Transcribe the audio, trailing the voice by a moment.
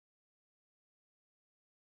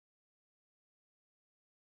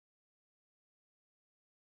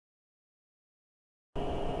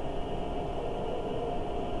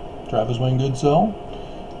Travis Wayne Goodsell.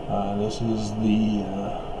 This is the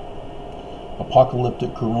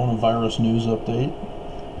apocalyptic coronavirus news update.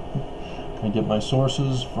 I get my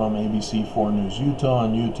sources from ABC4 News Utah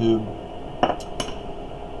on YouTube,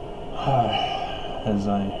 as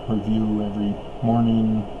I review every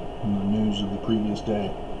morning the news of the previous day.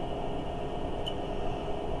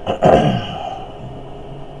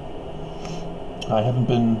 I haven't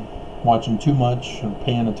been watching too much or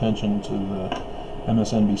paying attention to the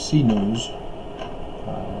MSNBC news,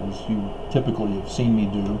 as you typically have seen me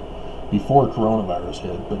do before coronavirus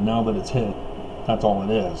hit, but now that it's hit, that's all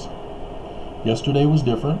it is. Yesterday was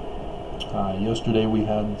different. Yesterday we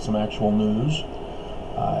had some actual news.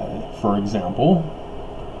 For example,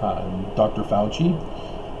 Dr. Fauci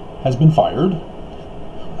has been fired.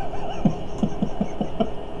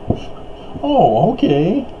 Oh,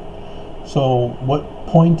 okay. So what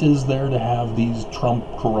point is there to have these Trump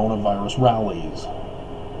coronavirus rallies?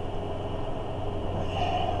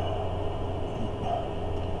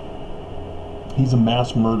 He's a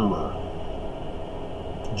mass murderer.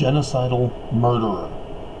 Genocidal murderer.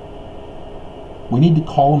 We need to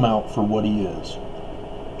call him out for what he is.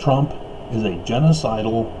 Trump is a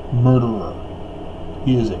genocidal murderer.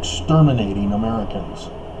 He is exterminating Americans.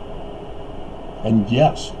 And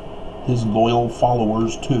yes, his loyal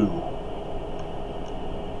followers too.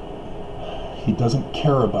 He doesn't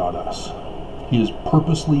care about us. He is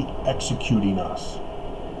purposely executing us.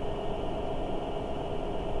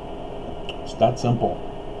 It's that simple.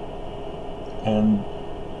 And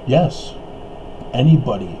yes,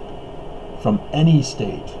 anybody from any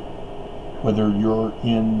state, whether you're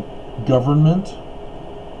in government,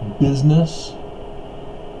 business,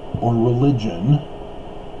 or religion,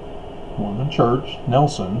 Mormon Church,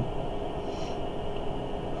 Nelson,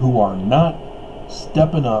 who are not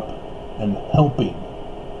stepping up and helping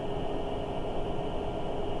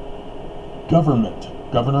government,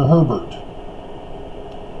 Governor Herbert,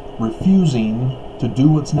 refusing to do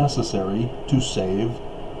what's necessary to save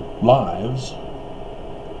lives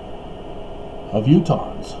of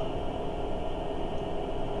Utahns.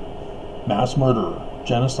 Mass murderer,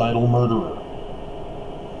 genocidal murderer.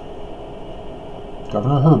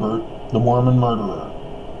 Governor Herbert, the Mormon murderer.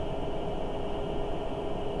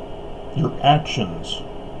 Your actions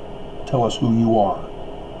tell us who you are.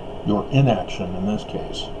 Your inaction in this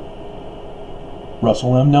case.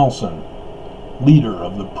 Russell M. Nelson, leader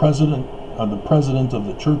of the president of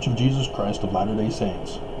the Church of Jesus Christ of Latter-day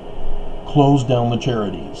Saints, closed down the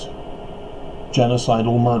charities.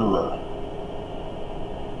 Genocidal murderer.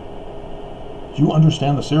 Do you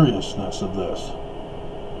understand the seriousness of this?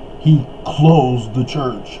 He closed the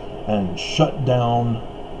church and shut down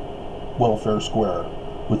Welfare Square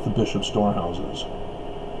with the bishop's storehouses.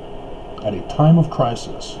 At a time of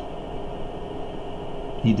crisis,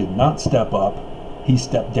 he did not step up, he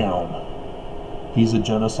stepped down. He's a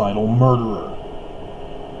genocidal murderer.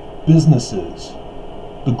 Businesses,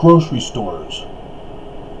 the grocery stores,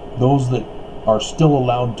 those that are still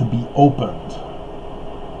allowed to be opened,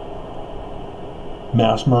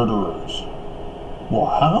 mass murderers. Well,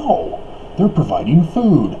 how? They're providing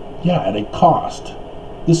food. Yeah, at a cost.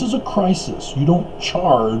 This is a crisis. You don't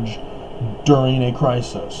charge during a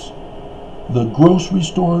crisis. The grocery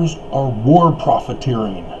stores are war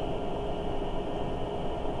profiteering.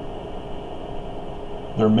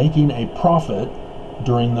 They're making a profit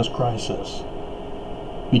during this crisis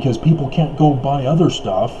because people can't go buy other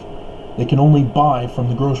stuff. They can only buy from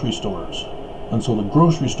the grocery stores. And so the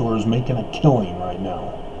grocery store is making a killing right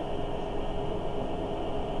now.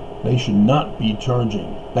 They should not be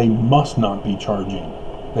charging. They must not be charging.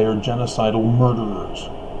 They are genocidal murderers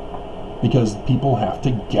because people have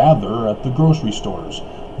to gather at the grocery stores.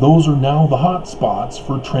 Those are now the hot spots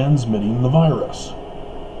for transmitting the virus.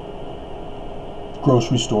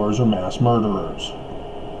 Grocery stores are mass murderers.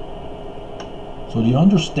 So do you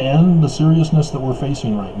understand the seriousness that we're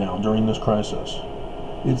facing right now during this crisis?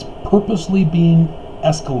 It's purposely being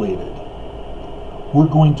escalated. We're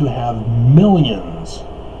going to have millions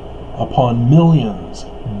upon millions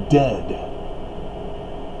dead.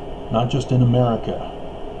 Not just in America.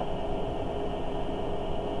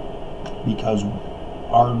 Because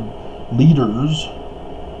our leaders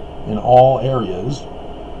in all areas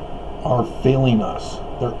are failing us.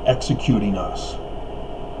 They're executing us.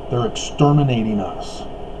 They're exterminating us.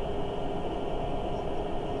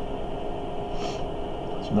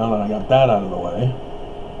 So now that I got that out of the way,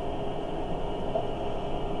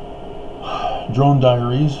 drone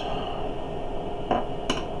diaries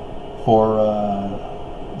for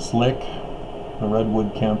Slick, the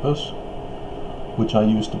Redwood campus, which I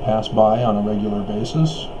used to pass by on a regular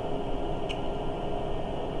basis.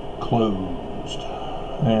 closed.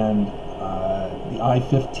 And the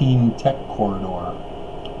I-15 tech corridor,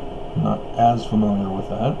 not as familiar with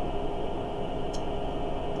that.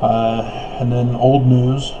 And then old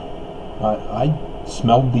news, I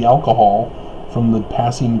smelled the alcohol from the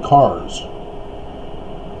passing cars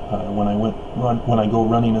when I go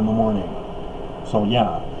running in the morning. So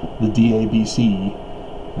yeah, the DABC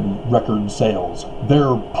and record sales,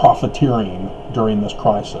 they're profiteering during this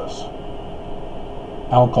crisis.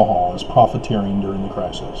 Alcohol is profiteering during the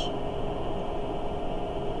crisis.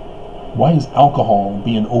 Why is alcohol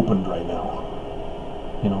being opened right now?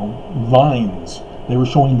 You know, lines. They were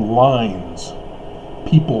showing lines.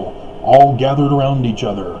 People all gathered around each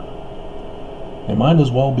other. They might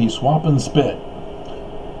as well be swapping spit.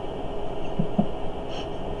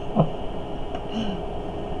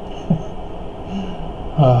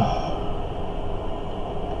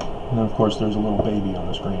 And then of course there's a little baby on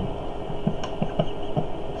the screen.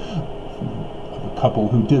 Of a couple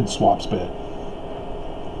who did swap spit.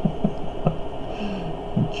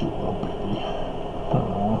 Cute little baby.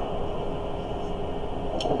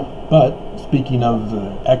 But speaking of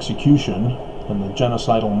the execution and the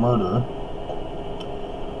genocidal murder,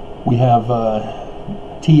 we have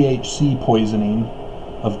THC poisoning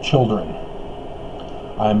of children.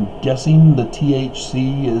 I'm guessing the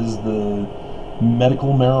THC is the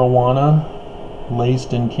medical marijuana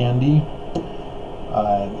laced in candy.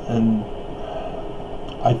 And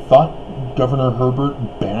I thought Governor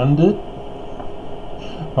Herbert banned it.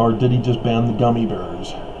 Or did he just ban the gummy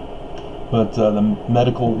bears? But the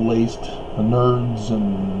medical laced nerds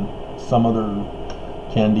and some other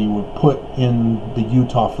candy were put in the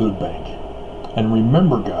Utah Food Bank. And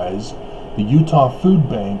remember guys, the Utah Food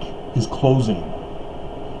Bank is closing.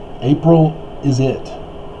 April is it.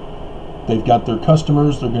 They've got their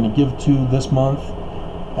customers they're going to give to this month,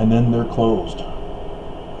 and then they're closed.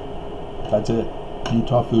 That's it.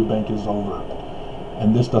 Utah Food Bank is over.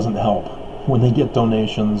 And this doesn't help. When they get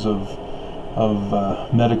donations of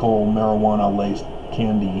medical marijuana laced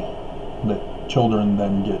candy that children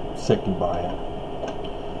then get sick and buy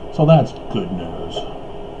it. So that's good news.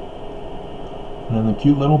 And then the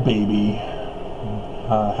cute little baby,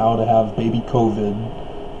 how to have baby COVID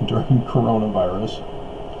during coronavirus.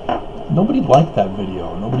 Nobody liked that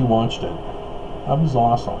video. Nobody watched it. That was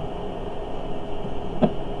awesome.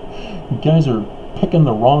 You guys are picking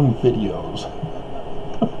the wrong videos.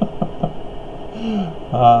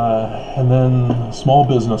 And then small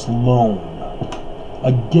business loan.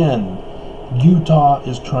 Again, Utah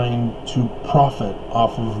is trying to profit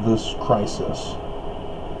off of this crisis.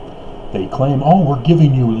 They claim, oh, we're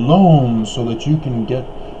giving you loans so that you can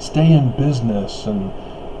stay in business, and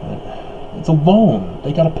it's a loan.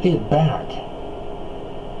 They got to pay it back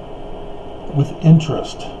with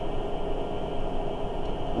interest.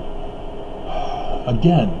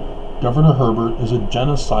 Again, Governor Herbert is a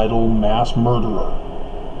genocidal mass murderer.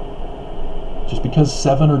 Just because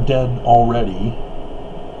 7 are dead already,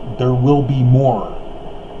 there will be more.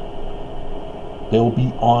 They'll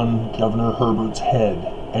be on Governor Herbert's head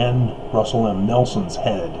and Russell M. Nelson's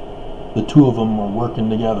head. The two of them are working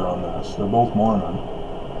together on this. They're both Mormon.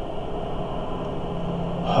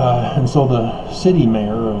 And so the city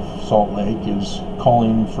mayor of Salt Lake is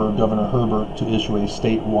calling for Governor Herbert to issue a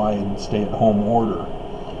statewide stay-at-home order,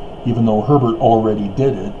 even though Herbert already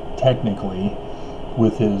did it, technically,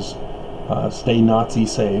 with his stay Nazi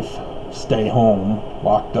safe, stay home,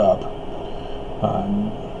 locked up.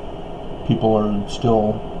 People are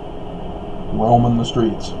still roaming the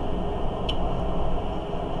streets.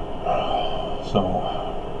 So,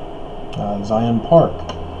 Zion Park.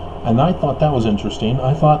 And I thought that was interesting.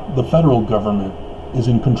 I thought the federal government is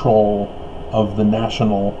in control of the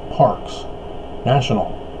national parks.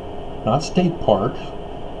 National. Not state parks,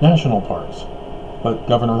 national parks. But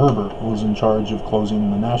Governor Herbert was in charge of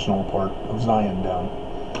closing the national park of Zion down.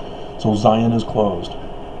 So Zion is closed.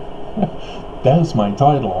 That's my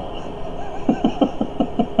title.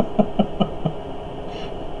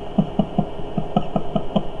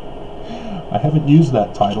 I haven't used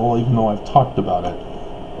that title even though I've talked about it.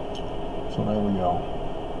 So there we go.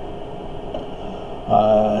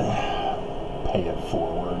 Pay it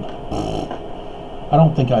forward. I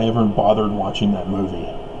don't think I ever bothered watching that movie.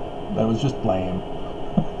 That was just lame.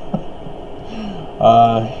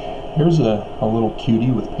 Here's a little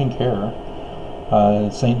cutie with pink hair.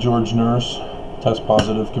 St. George nurse test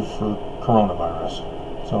positive for coronavirus.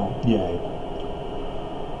 So, yay.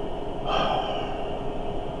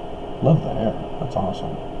 Love the hair. That's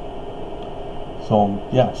awesome. So,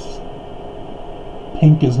 yes.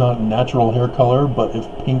 Pink is not a natural hair color, but if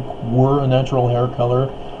pink were a natural hair color,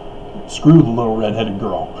 screw the little redheaded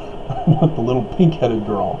girl. I want the little pink-headed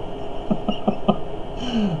girl.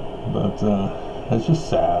 But it's just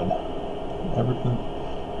sad.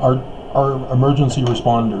 Our emergency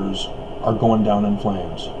responders are going down in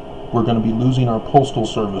flames. We're going to be losing our postal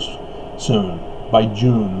service soon. By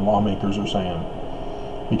June, lawmakers are saying.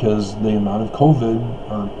 Because the amount of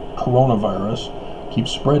COVID, or coronavirus,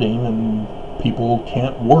 keeps spreading and people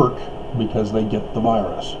can't work because they get the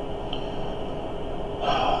virus.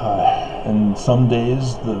 And some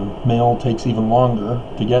days the mail takes even longer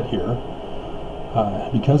to get here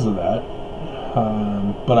because of that.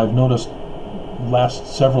 But I've noticed last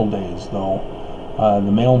several days, though,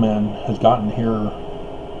 the mailman has gotten here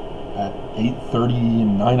at 8:30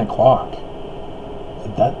 and 9 o'clock.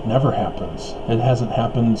 That never happens. It hasn't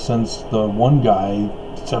happened since the one guy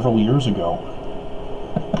several years ago.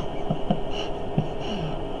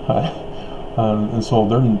 And so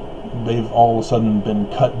they've all of a sudden been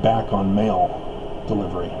cut back on mail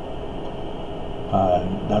delivery.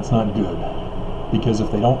 That's not good, because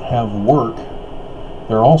if they don't have work,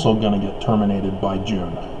 they're also going to get terminated by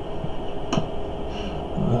June.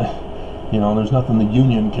 There's nothing the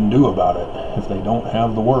union can do about it. If they don't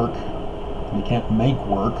have the work, they can't make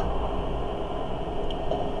work.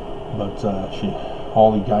 But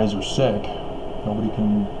all the guys are sick. Nobody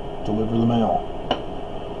can deliver the mail.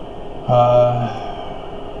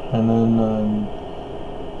 And then,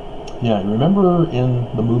 remember in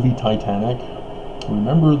the movie Titanic?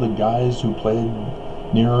 Remember the guys who played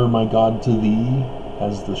Nearer My God to Thee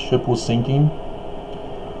as the ship was sinking?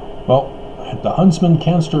 Well, at the Huntsman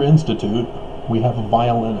Cancer Institute, we have a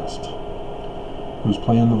violinist who's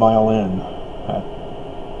playing the violin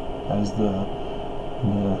as the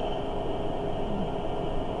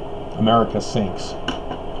America sinks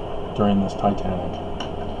during this Titanic.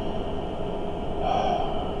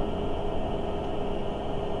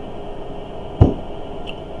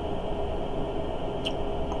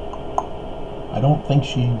 I don't think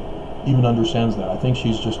she even understands that. I think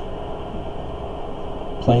she's just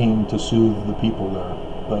playing to soothe the people there.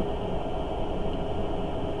 But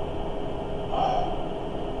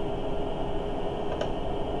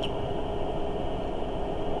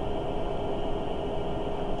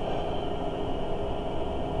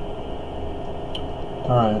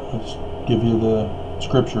alright, let's give you the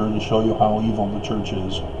scripture to show you how evil the church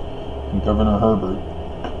is. And Governor Herbert,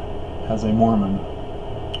 as a Mormon.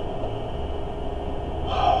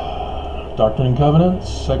 Doctrine and Covenants,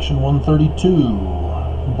 section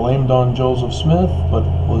 132, blamed on Joseph Smith, but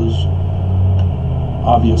was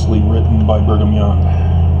obviously written by Brigham Young,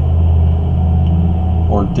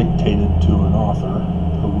 or dictated to an author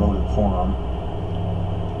who wrote it for him.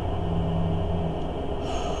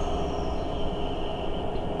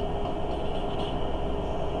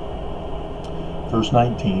 Verse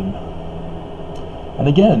 19, and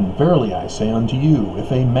again, verily I say unto you,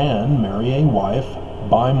 if a man marry a wife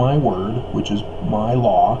by my word, which is my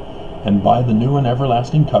law, and by the new and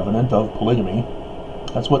everlasting covenant of polygamy.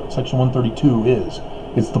 That's what section 132 is.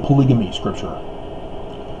 It's the polygamy scripture.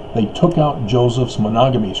 They took out Joseph's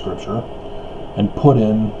monogamy scripture and put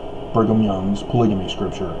in Brigham Young's polygamy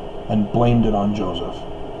scripture and blamed it on Joseph.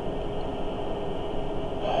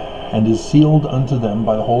 And is sealed unto them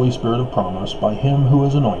by the Holy Spirit of promise, by him who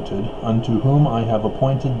is anointed, unto whom I have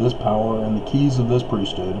appointed this power and the keys of this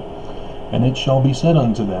priesthood. And it shall be said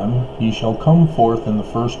unto them, Ye shall come forth in the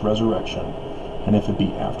first resurrection, and if it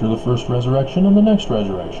be after the first resurrection, in the next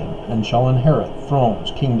resurrection, and shall inherit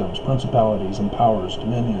thrones, kingdoms, principalities, and powers,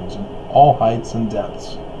 dominions, and all heights and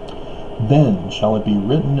depths. Then shall it be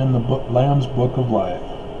written in the Lamb's book of life,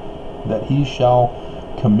 that he shall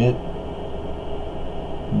commit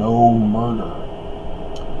no murder,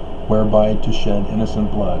 whereby to shed innocent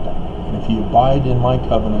blood. And if he abide in my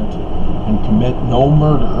covenant, and commit no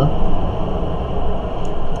murder,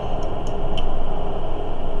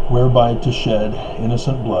 whereby to shed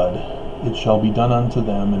innocent blood, it shall be done unto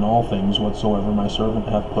them in all things whatsoever my servant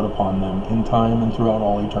hath put upon them in time and throughout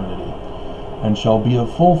all eternity, and shall be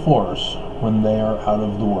of full force when they are out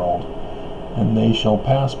of the world. And they shall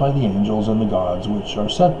pass by the angels and the gods which are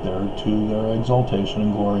set there to their exaltation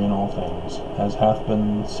and glory in all things, as hath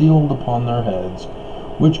been sealed upon their heads,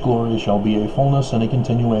 which glory shall be a fullness and a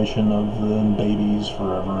continuation of the babies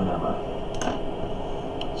forever and ever.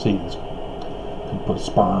 Seeds. Put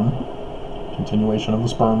sperm, continuation of the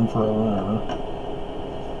sperm forever and ever.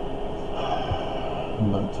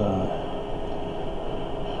 But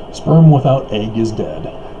sperm without egg is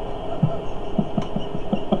dead.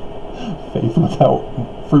 Faith without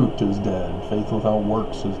fruit is dead. Faith without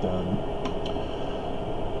works is dead.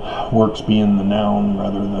 Works being the noun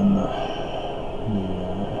rather than the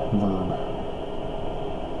verb.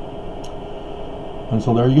 And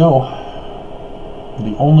so there you go.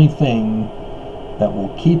 The only thing that will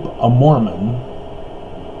keep a Mormon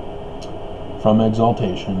from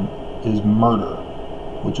exaltation is murder,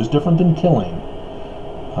 which is different than killing.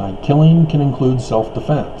 Killing can include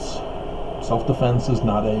self-defense. Self-defense is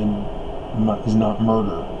not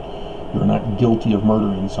murder. You're not guilty of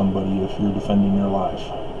murdering somebody if you're defending your life.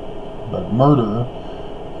 But murder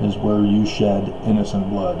is where you shed innocent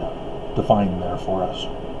blood, defined there for us.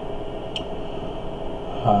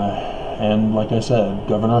 And like I said,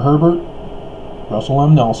 Governor Herbert, Russell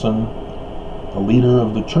M. Nelson, the leader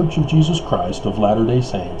of the Church of Jesus Christ of Latter-day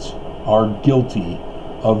Saints, are guilty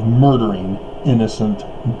of murdering innocent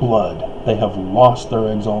blood. They have lost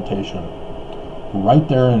their exaltation. Right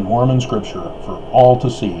there in Mormon scripture for all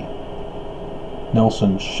to see.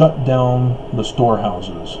 Nelson shut down the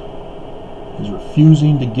storehouses. He's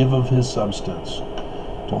refusing to give of his substance.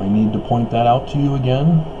 Do I need to point that out to you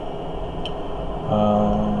again?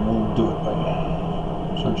 We'll do it by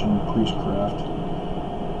searching priestcraft.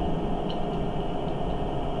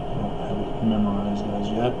 I don't have it memorized as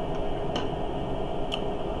yet.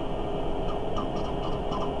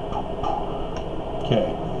 Okay.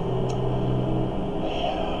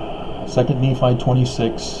 2 Nephi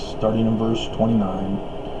 26, starting in verse 29.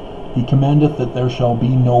 He commandeth that there shall be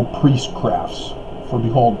no priestcrafts. For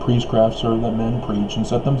behold, priestcrafts are that men preach, and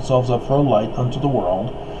set themselves up for a light unto the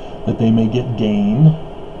world, that they may get gain,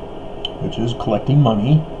 which is collecting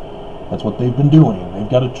money. That's what they've been doing. They've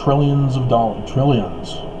got trillions of dollars,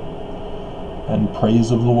 and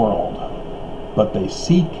praise of the world. But they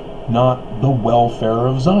seek not the welfare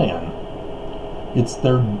of Zion. It's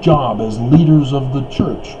their job as leaders of the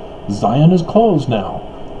church. Zion is closed now.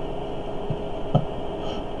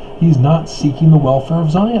 He's not seeking the welfare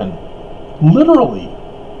of Zion. Literally.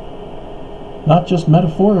 Not just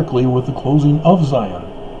metaphorically with the closing of Zion.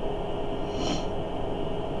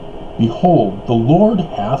 Behold, the Lord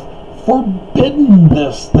hath forbidden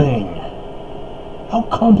this thing. How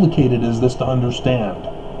complicated is this to understand?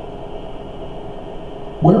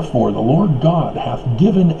 Wherefore the Lord God hath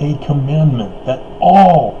given a commandment that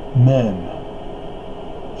all men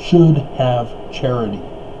should have charity,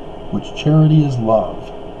 which charity is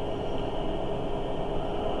love.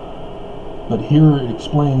 But here it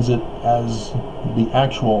explains it as the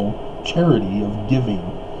actual charity of giving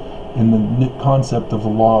in the concept of the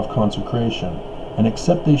law of consecration. And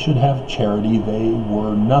except they should have charity, they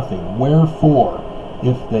were nothing. Wherefore,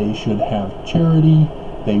 if they should have charity,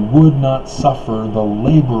 they would not suffer the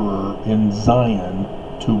laborer in Zion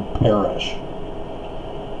to perish.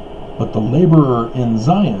 But the laborer in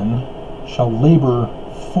Zion shall labor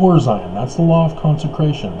for Zion. That's the law of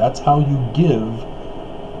consecration. That's how you give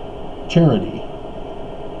charity.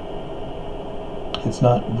 It's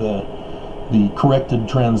not the corrected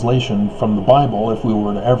translation from the Bible, if we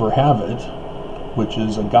were to ever have it, which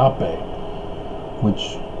is agape,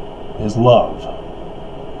 which is love.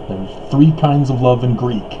 There's 3 kinds of love in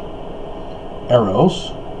Greek.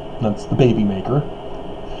 Eros, that's the baby maker.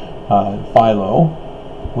 Philo,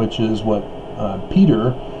 which is what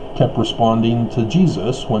Peter kept responding to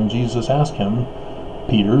Jesus when Jesus asked him,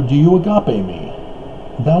 Peter, do you agape me?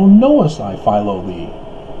 Thou knowest I philo thee.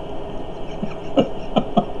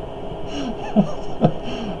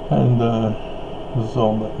 And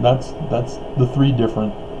so that's the 3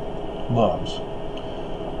 different loves.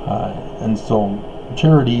 And so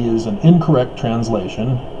charity is an incorrect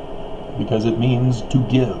translation because it means to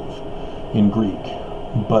give in Greek,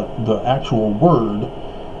 but the actual word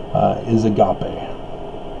is agape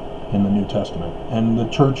in the New Testament, and the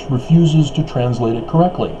church refuses to translate it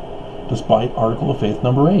correctly, despite Article of Faith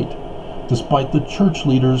number 8, despite the church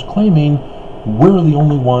leaders claiming we're the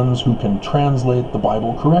only ones who can translate the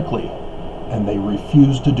Bible correctly, and they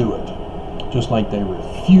refuse to do it, just like they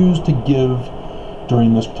refuse to give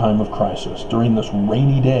during this time of crisis, during this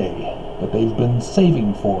rainy day that they've been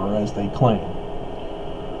saving for, as they claim.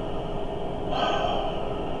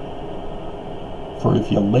 For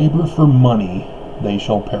if you labor for money, they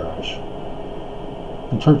shall perish.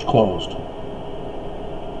 The church closed.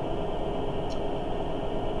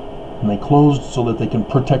 And they closed so that they can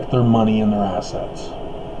protect their money and their assets,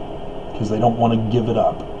 because they don't want to give it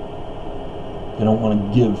up. They don't want to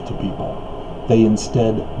give to people. They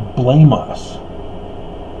instead blame us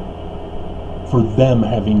for them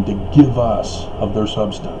having to give us of their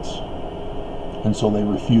substance. And so they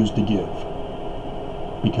refuse to give,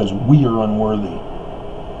 because we are unworthy.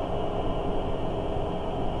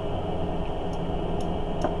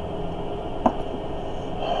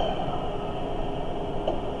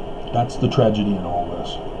 That's the tragedy in all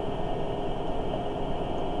this.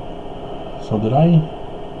 So did I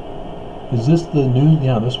Is this the news?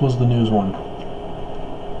 Yeah, this was the news one.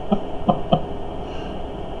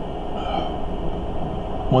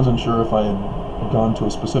 Wasn't sure if I had gone to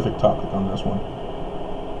a specific topic on this one,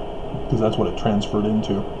 because that's what it transferred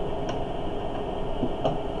into.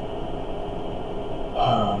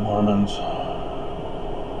 Mormons.